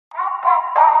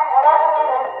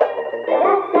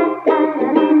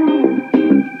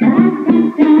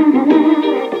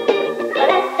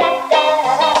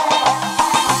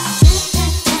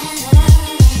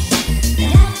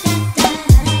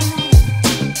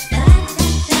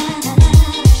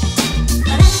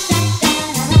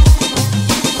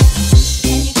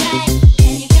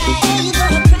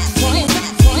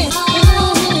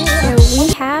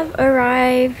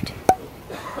Arrived.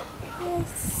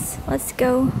 Yes, let's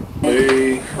go.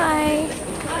 Hey. Hi.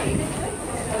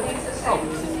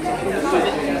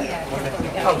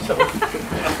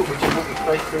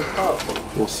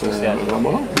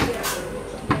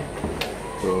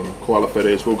 Koala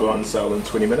photos will go on sale in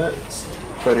 20 minutes.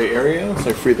 Photo area,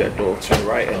 so through that door, turn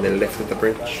right and then left at the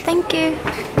bridge. Thank you.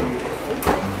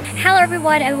 Hello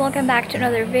everyone and welcome back to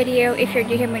another video. If you're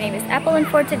new here, my name is Apple and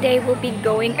for today we'll be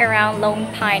going around Lone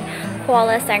Pine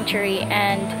Koala Sanctuary,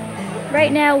 and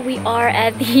right now we are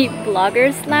at the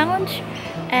Bloggers Lounge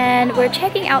and we're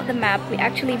checking out the map. We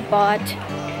actually bought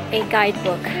a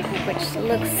guidebook which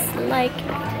looks like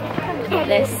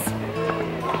this.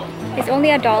 It's only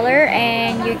 $1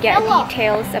 and you get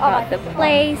details about the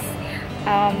place,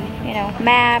 you know,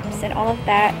 maps and all of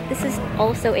that. This is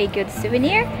also a good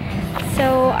souvenir.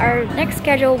 So our next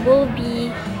schedule will be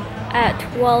at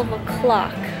 12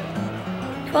 o'clock.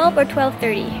 12 or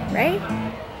 12:30, right?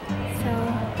 So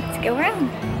let's go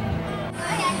around.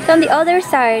 So on the other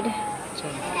side,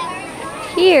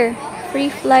 here, Free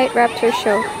Flight Raptor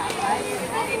Show.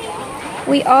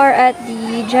 We are at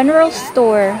the general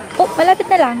store. Oh, malapit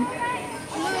na lang.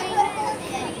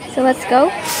 So let's go.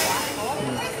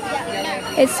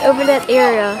 It's over that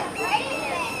area.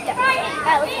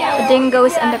 The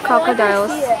dingoes and the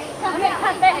crocodiles.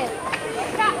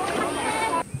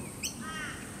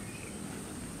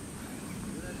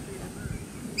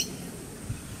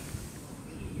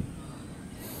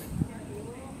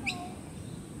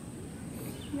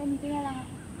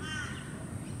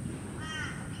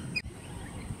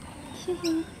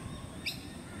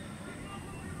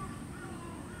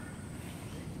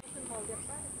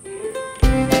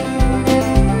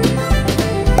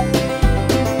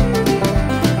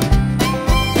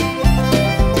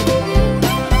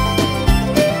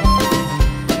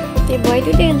 Why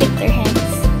do they lick their hands?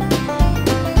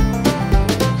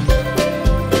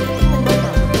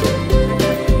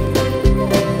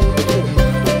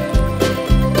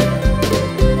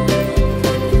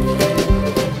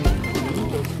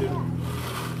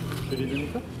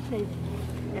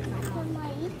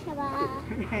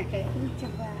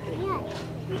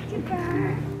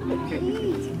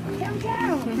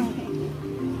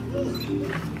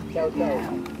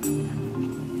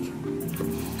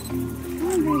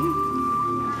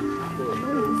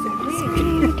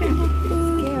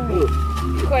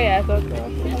 Koyátok,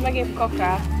 megint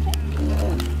kakát.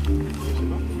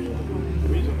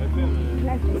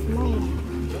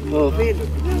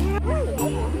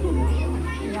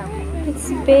 It's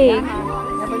big.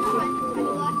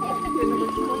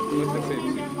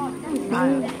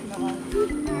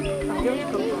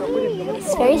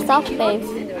 It's very soft, babe.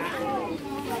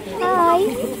 Hi.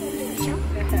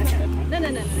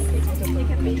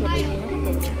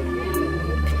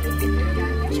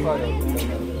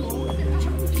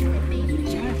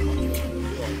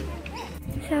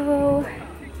 So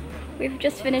we've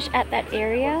just finished at that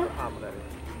area.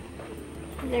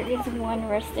 There is one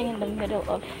resting in the middle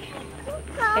of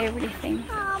everything.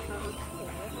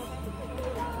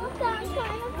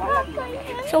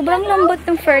 Sobrang lambot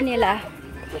ng fur nila.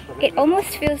 It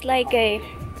almost feels like a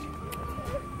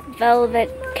velvet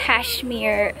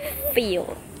cashmere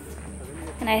feel.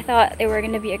 And I thought they were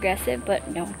gonna be aggressive, but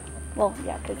no. Well,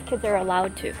 yeah, because kids are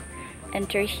allowed to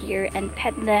enter here and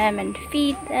pet them and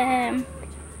feed them.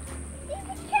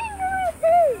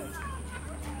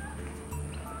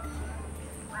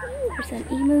 There's an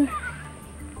emu.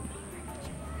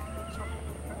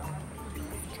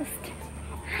 Just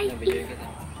hi emu.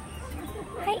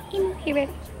 Hi emu. Here,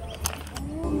 babe.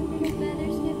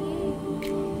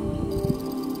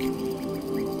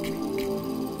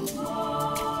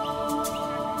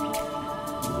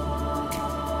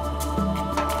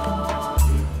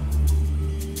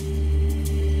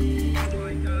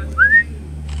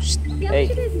 Hey.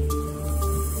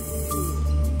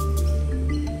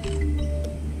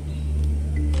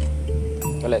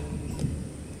 Ulit.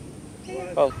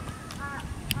 Oh.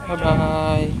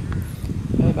 Bye-bye.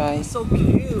 Bye-bye. So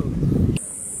cute.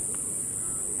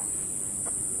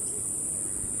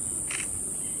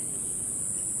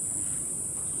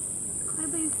 Ano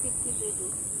ba yung sticky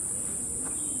baby?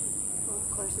 Oh, of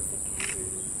course, it's a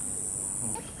kangaroo.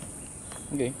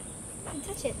 Okay.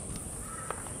 Touch it.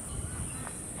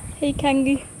 Hey,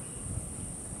 kangaroo.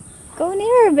 Go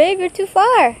nearer, babe. You're too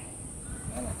far.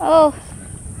 Oh.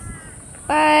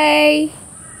 Bye.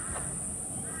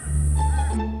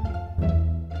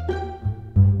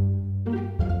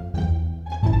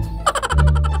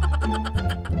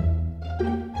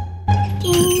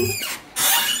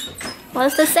 Well,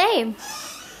 it's the same.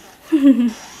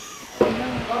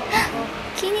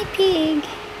 Guinea pig.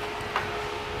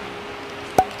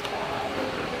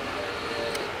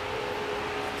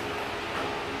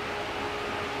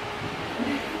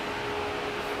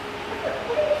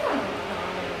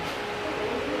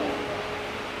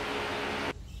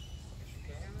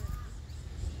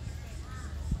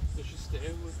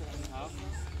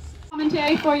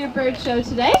 Commentary for your bird show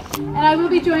today, and I will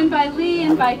be joined by Lee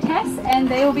and by Tess, and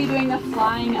they will be doing the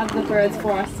flying of the birds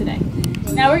for us today.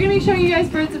 Now we're going to be showing you guys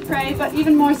birds of prey, but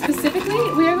even more specifically,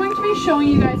 we are going to be showing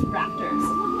you guys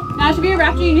raptors. Now to be a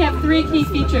raptor, you need to have 3 key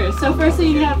features. So firstly,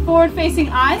 you need to have forward-facing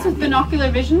eyes with binocular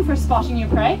vision for spotting your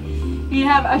prey. You need to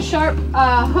have a sharp,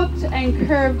 hooked and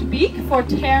curved beak for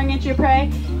tearing at your prey,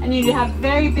 and you need to have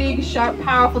very big, sharp,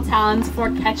 powerful talons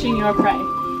for catching your prey.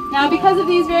 Now, because of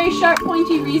these very sharp,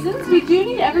 pointy reasons, we do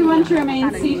need everyone to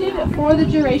remain seated for the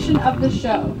duration of the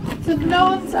show. So if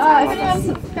anyone's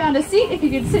found a seat, if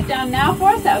you could sit down now for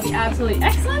us, that would be absolutely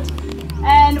excellent.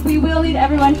 And we will need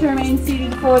everyone to remain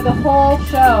seated for the whole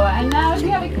show. And now if you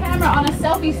have a camera on a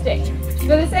selfie stick,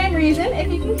 for the same reason, if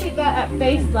you can keep that at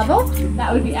face level,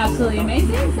 that would be absolutely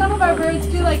amazing. Some of our birds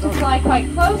do like to fly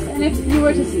quite close, and if you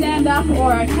were to stand up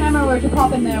or a camera were to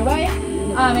pop in their way,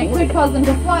 it could cause them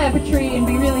to fly up a tree and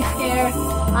be really scared,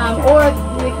 or it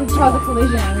could cause a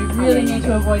collision, and we really need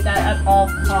to avoid that at all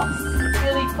costs.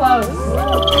 Really close.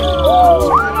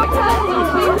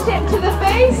 Little tip to the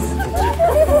face.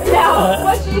 Now,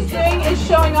 what she's doing is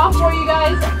showing off for you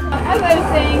guys. As I was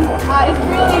saying, it's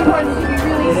really important to be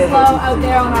really slow out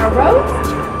there on our roads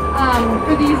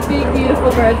for these big,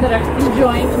 beautiful birds that are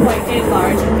enjoying quite a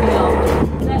large meal.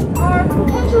 That are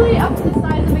potentially up to the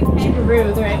size of a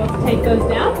kangaroo. They're able to take those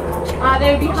down.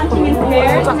 They would be hunting in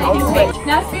pairs. And they can take.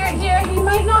 Now, Spirit here, he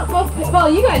might not look, well,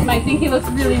 you guys might think he looks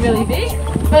really, really big,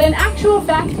 but in actual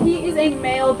fact, he is a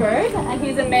male bird, and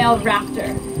he's a male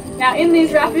raptor. Now, in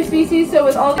these raptor species, so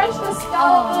with all stretch the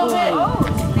skull a little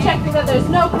bit, check that there's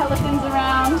no pelicans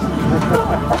around,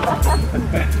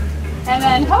 and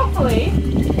then hopefully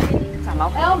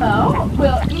Elmo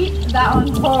will eat that one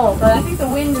whole, but I think the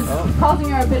wind is causing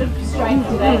her a bit of strife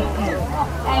today.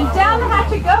 And down the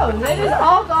hatch it goes. It is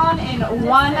all gone in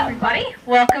one. Everybody,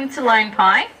 welcome to Lone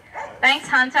Pine. Thanks,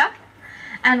 Hunter,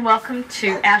 and welcome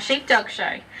to our sheepdog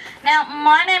show. Now,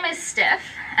 my name is Steph,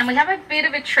 and we have a bit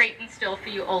of a treat in store for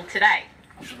you all today.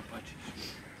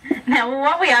 Now,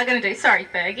 what we are going to do, sorry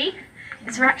Fergie,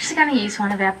 is we're actually going to use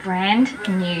one of our brand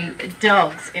new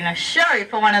dogs in a show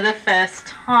for one of the first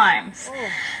times.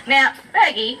 Now,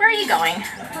 Fergie, where are you going?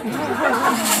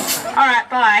 Alright,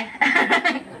 bye.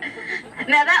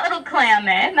 Now that little clown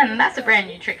there, and that's a brand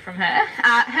new trick from her,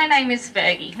 her name is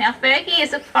Fergie. Now Fergie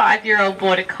is a 5-year-old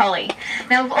border collie.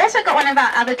 Now we've also got one of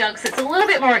our other dogs that's a little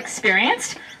bit more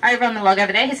experienced over on the log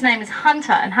over there. His name is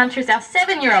Hunter, and Hunter is our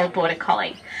 7-year-old border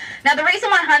collie. Now the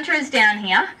reason why Hunter is down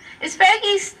here is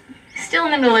Fergie's still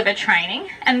in the middle of her training,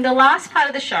 and the last part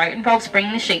of the show involves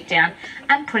bringing the sheep down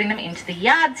and putting them into the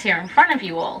yards here in front of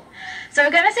you all. So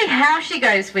we're going to see how she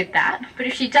goes with that, but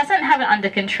if she doesn't have it under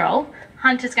control,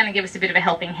 Hunter's going to give us a bit of a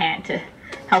helping hand to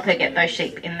help her get those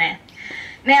sheep in there.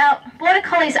 Now, border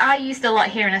collies are used a lot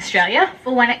here in Australia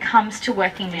for when it comes to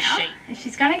working with sheep.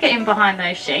 She's going to get in behind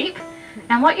those sheep,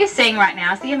 and what you're seeing right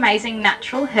now is the amazing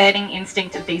natural herding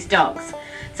instinct of these dogs.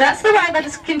 So that's the way they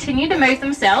just continue to move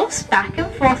themselves back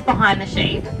and forth behind the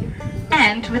sheep,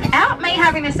 and without me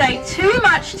having to say too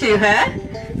much to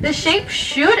her, the sheep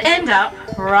should end up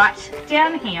right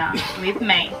down here with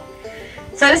me.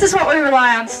 So this is what we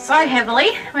rely on so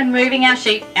heavily when moving our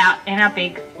sheep out in our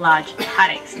big, large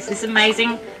paddocks. It's this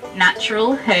amazing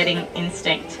natural herding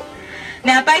instinct.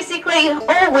 Now basically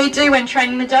all we do when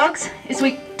training the dogs is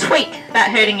we tweak that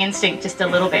herding instinct just a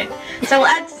little bit. So we'll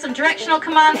add some directional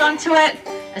commands onto it,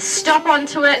 a stop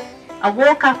onto it, a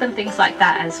walk up and things like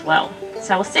that as well.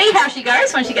 So we'll see how she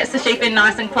goes when she gets the sheep in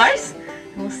nice and close,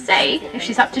 and we'll see if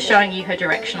she's up to showing you her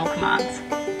directional commands.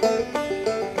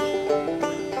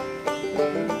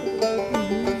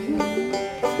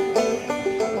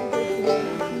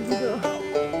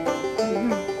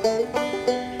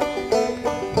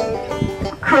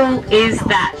 Cool is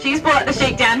that? She's brought the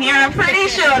sheep down here, and I'm pretty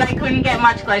sure they couldn't get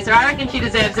much closer. I reckon she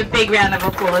deserves a big round of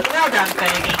applause. Well done,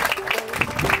 Fergie.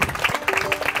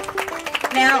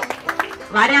 Now,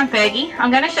 lie down, Fergie.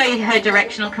 I'm going to show you her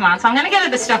directional commands. So I'm going to get her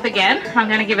to stop again. I'm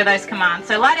going to give her those commands.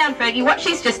 So lie down, Fergie. What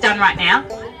she's just done right now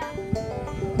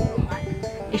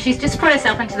she's just put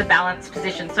herself into the balanced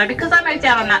position. So because I moved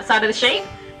out on that side of the sheep,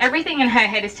 everything in her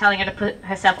head is telling her to put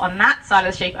herself on that side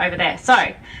of the sheep over there. So,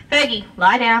 Fergie,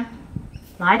 lie down.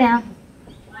 Lie down.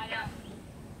 Lie down.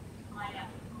 Lie down.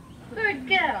 Good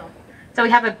girl. So we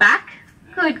have her back.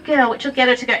 Good girl, which will get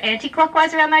her to go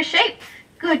anti-clockwise around those sheep.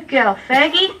 Good girl,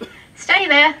 Fergie. Stay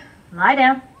there. Lie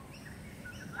down.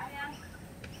 Lie down.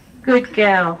 Good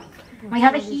girl. We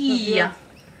have her here,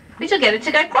 which will get her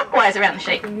to go clockwise around the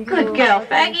sheep. Good girl,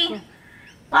 Fergie.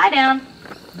 Lie down.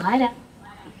 Lie down.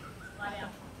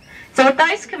 So with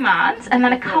those commands, and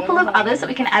then a couple of others that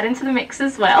we can add into the mix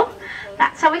as well,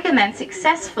 that's how we can then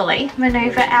successfully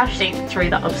manoeuvre our sheep through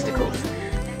the obstacles.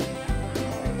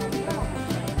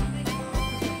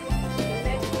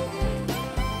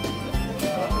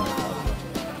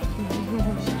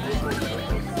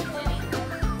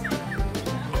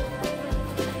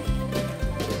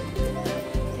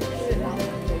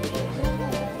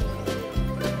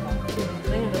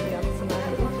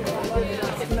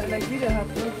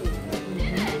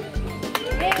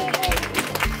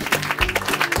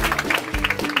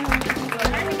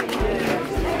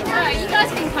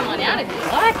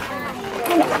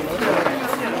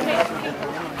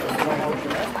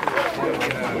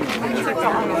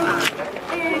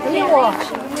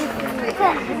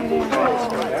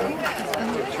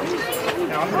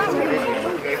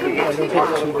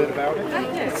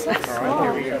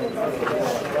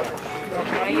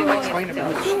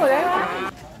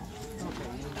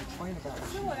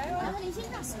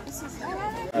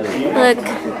 Look,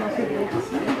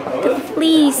 the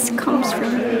fleece comes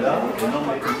from.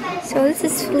 So this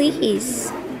is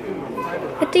fleece.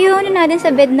 Ito yung ano natin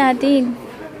sa bed natin.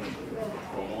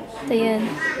 So yan.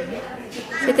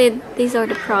 So these are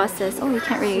the process. Oh, you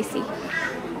can't really see.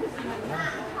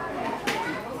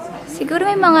 Siguro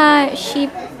may mga sheep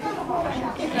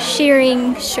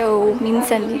shearing show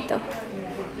minsan dito.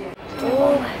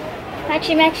 Oh,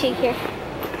 Maxi here.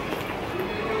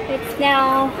 It's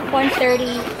now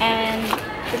 1:30 and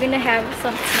we're gonna have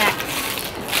some snacks.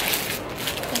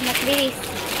 Snack babies.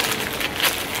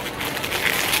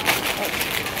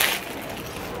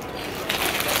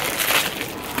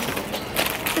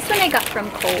 This one I got from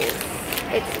Koala.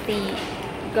 It's the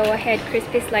Go Ahead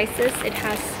Crispy Slices. It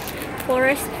has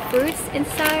forest fruits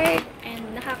inside and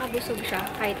nakakabusog siya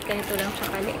kahit ganito lang siya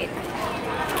kaliit.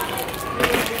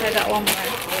 I got one more.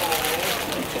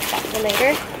 Check that for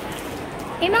later.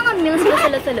 May mga meals ba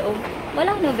sila sa loob?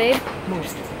 Wala no, babe?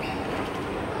 Most.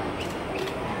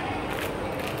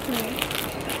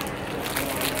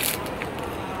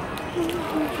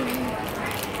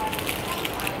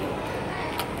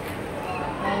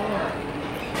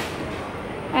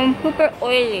 I'm super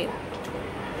oily.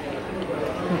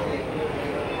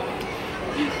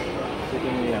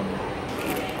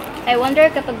 I wonder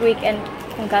kapag weekend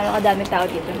kung gaano kadami tao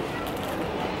dito.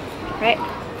 Right?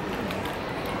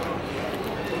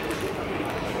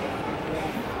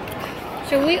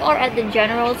 So we are at the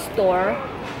general store.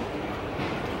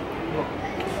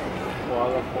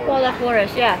 Koala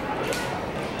Forest, yeah.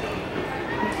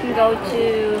 We can go to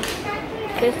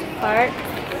this part.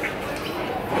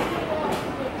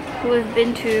 We've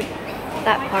been to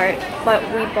that part, but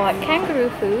we bought kangaroo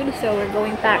food, so we're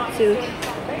going back to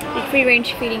the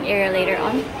free-range feeding area later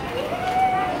on.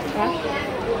 Yeah.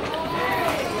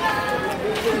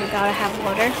 We gotta have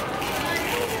water.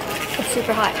 It's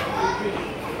super hot.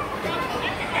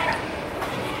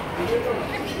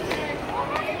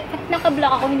 At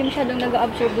naka-block ako, hindi masyadong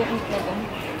nag-absorb yung ink na to.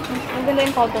 Ang ganda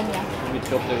yung cotton niya.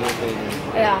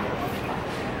 Yeah.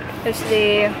 There's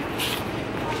the...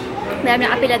 Dami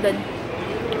ng apila dun.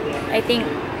 I think...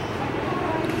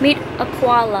 Meet a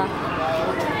koala.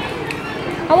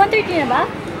 Oh, 1:30 na ba?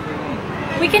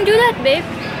 We can do that, babe.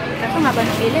 Kaso nga ba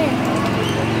napila eh.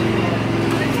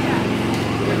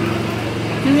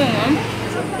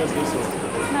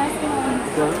 Nice one.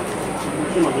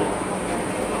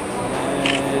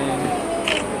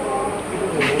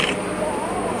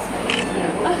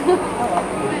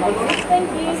 Thank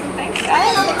you. Thanks,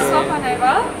 guys. Swap on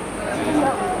over.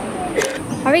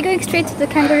 Are we going straight to the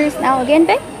kangaroos now again,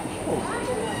 babe?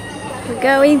 We're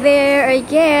going there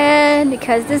again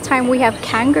because this time we have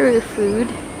kangaroo food.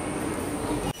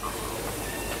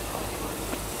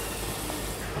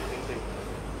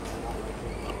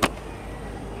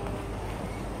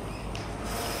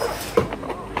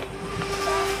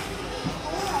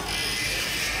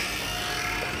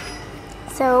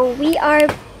 So we are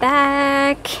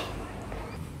back.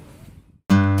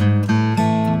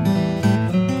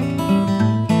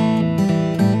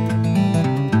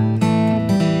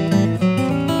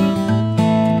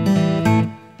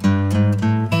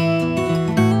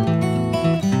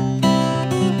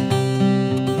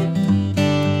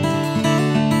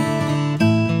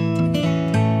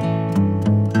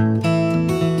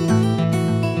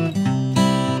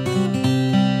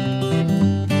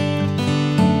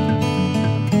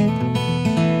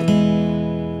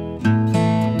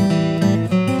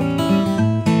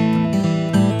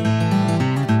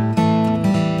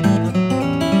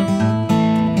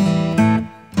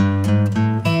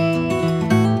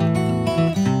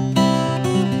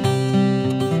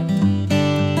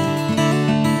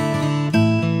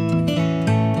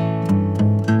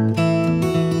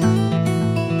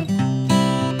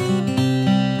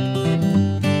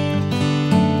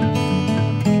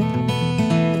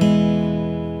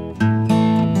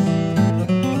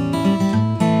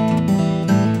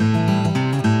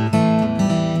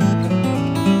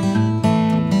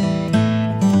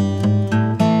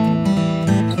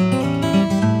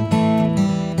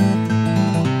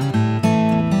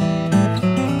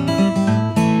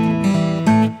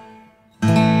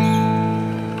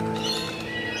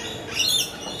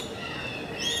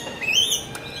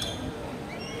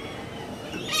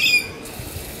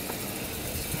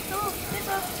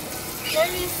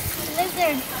 there is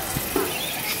lizard.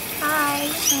 Hi,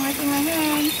 I'm washing my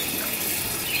hands.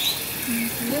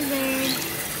 Lizard.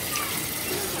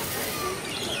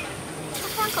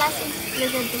 Ang klase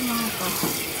lizard yung mga ito.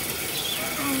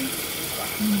 Hi.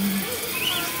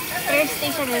 Thirsty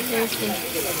siya guys, thirsty.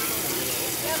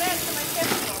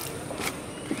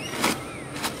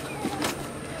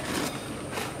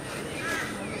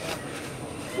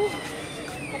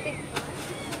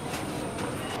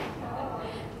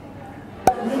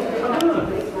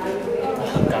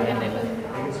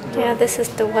 Yeah, this is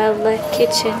the wildlife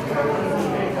kitchen.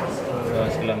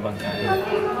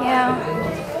 Yeah.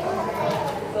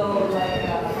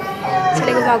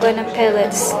 Sila gumagawa ng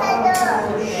pellets.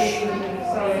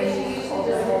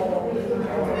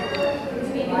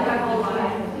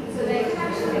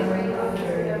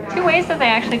 Two ways that they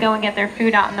actually go and get their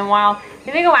food out in the wild.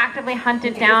 They go actively hunt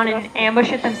it down and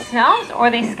ambush it themselves,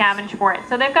 or they scavenge for it.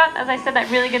 So they've got, as I said, that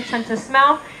really good sense of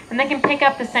smell, and they can pick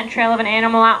up the scent trail of an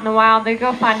animal out in the wild. They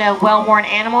go find a well-worn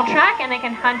animal track, and they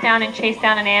can hunt down and chase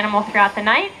down an animal throughout the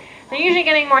night. They're usually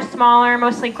getting more smaller,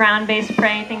 mostly ground-based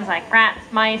prey, things like rats,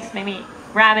 mice, maybe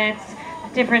rabbits,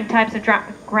 different types of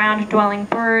ground-dwelling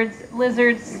birds,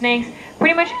 lizards, snakes.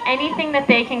 Pretty much anything that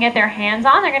they can get their hands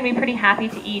on, they're going to be pretty happy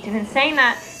to eat. And in saying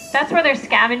that, that's where their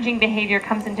scavenging behavior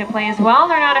comes into play as well.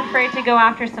 They're not afraid to go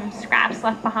after some scraps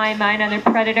left behind by another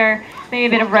predator, maybe a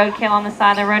bit of roadkill on the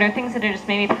side of the road, or things that are just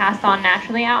maybe passed on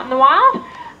naturally out in the wild.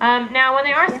 Now, when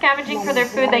they are scavenging for their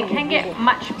food, they can get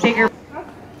much bigger.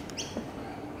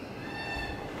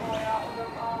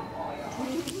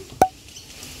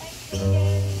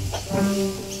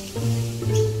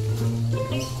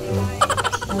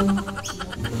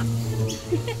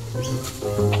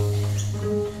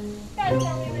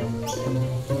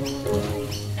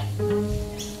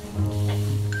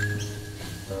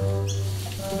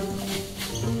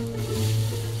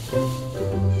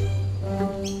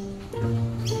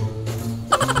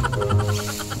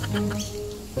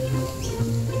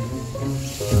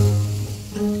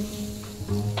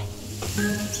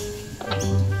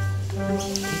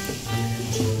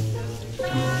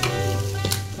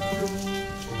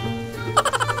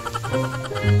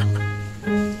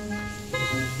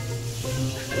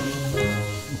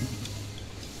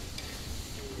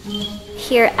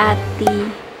 Here at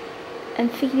the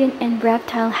amphibian and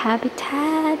reptile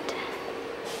habitat.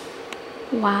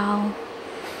 Wow.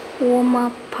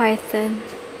 Woma python.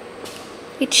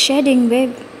 It's shedding,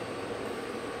 babe.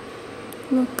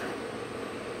 Look.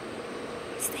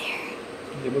 It's there.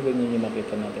 Di ba ganyan yung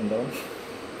nakita natin doon?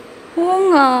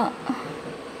 Oo nga.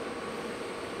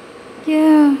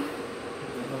 Yeah.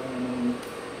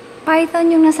 Python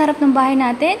yung nasa harap ng bahay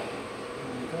natin?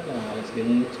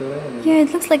 Yeah,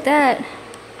 it looks like that.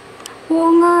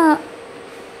 Oo nga.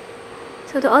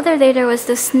 So the other day there was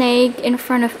the snake in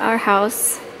front of our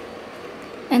house.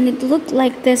 And it looked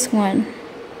like this one.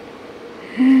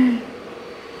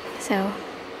 So,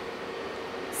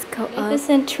 let's go up. This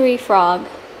isn't tree frog.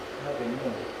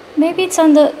 Maybe it's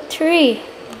on the tree.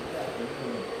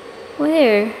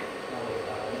 Where?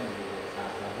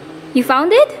 You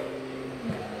found it?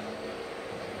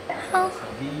 How?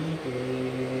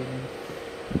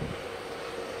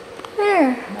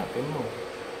 Where?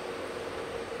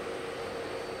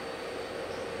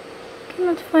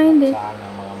 Cannot find it.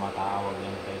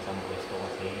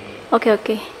 Okay,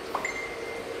 okay.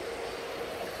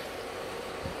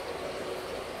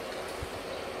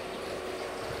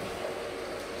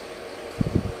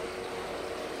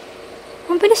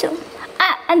 Ang bilis oh.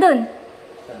 Ah, andun.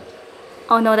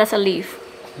 Oh no, that's a leaf.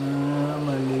 Ah,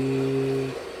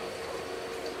 mali.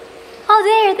 Oh,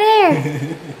 there.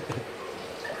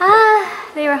 Ah,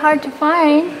 they were hard to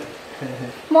find.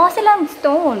 Mukha silang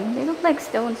stone. They look like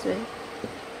stones.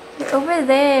 They're over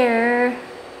there.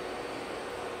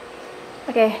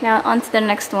 Okay, now on to the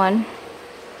next one.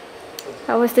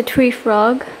 That was the tree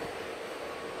frog.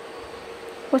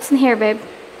 What's in here, babe?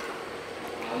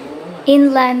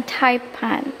 Inland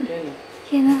taipan.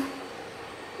 You know?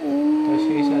 Ooh.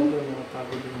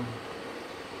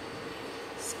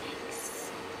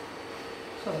 Snakes.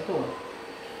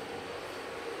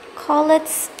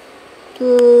 Collett's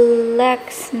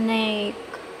black snake.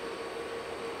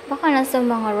 Baka nasa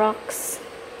mga rocks.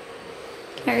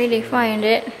 Can't really find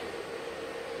it.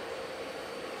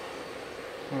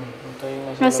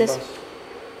 What's this?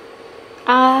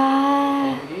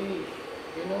 Ah.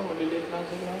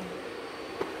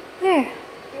 Where?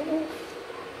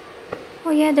 Oh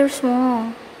yeah, they're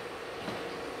small.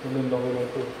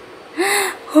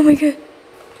 Oh my god.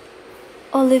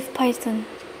 Olive python.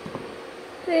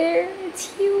 There,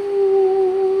 it's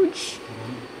huge.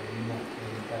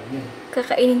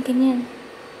 Kakainin ka niyan.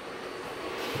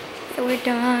 So we're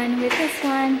done with this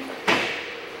one.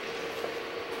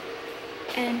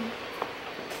 And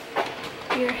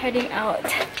we're heading out.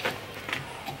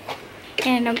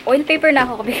 And oil paper na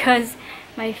ako because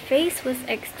my face was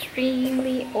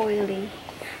extremely oily.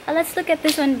 Let's look at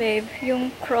this one, babe.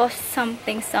 Yung cross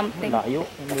something.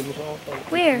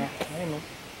 Where?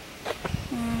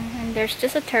 And there's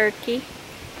just a turkey.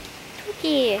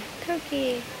 Turkey.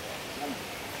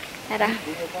 Tara.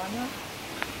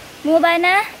 Bumaba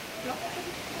na?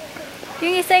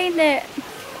 Yung isa hindi.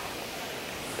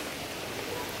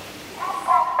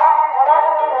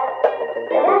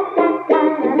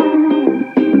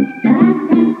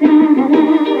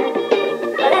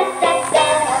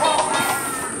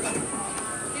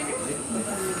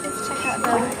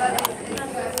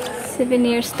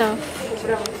 Souvenir stuff.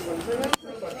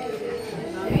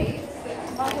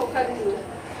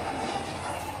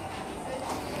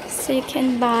 So you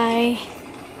can buy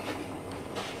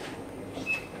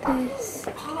this,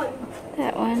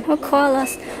 that one. Oh,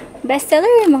 koalas. Bestseller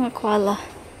yung mga koala.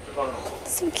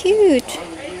 So cute.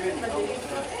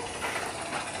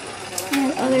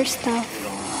 And other stuff.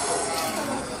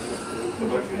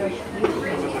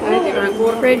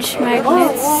 Fridge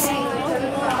magnets.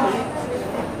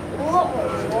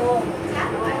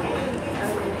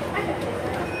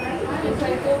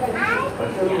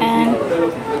 And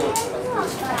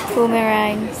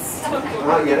boomerangs.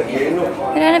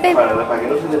 Ano na, babe?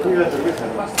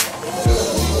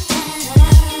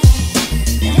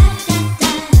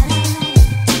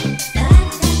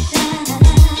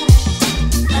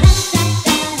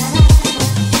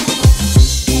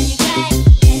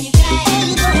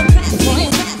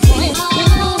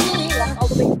 All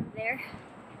the way there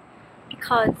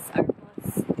because our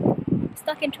bus was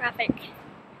stuck in traffic.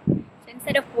 So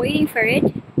instead of waiting for it,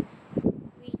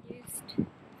 we used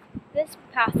this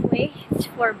pathway. It's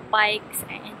for bikes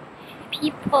and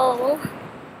people.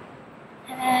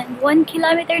 And 1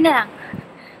 kilometer na lang.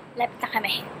 Left na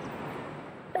kami.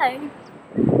 Bye.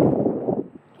 Look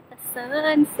at the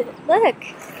sunset. Look!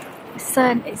 The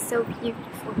sun is so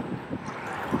beautiful.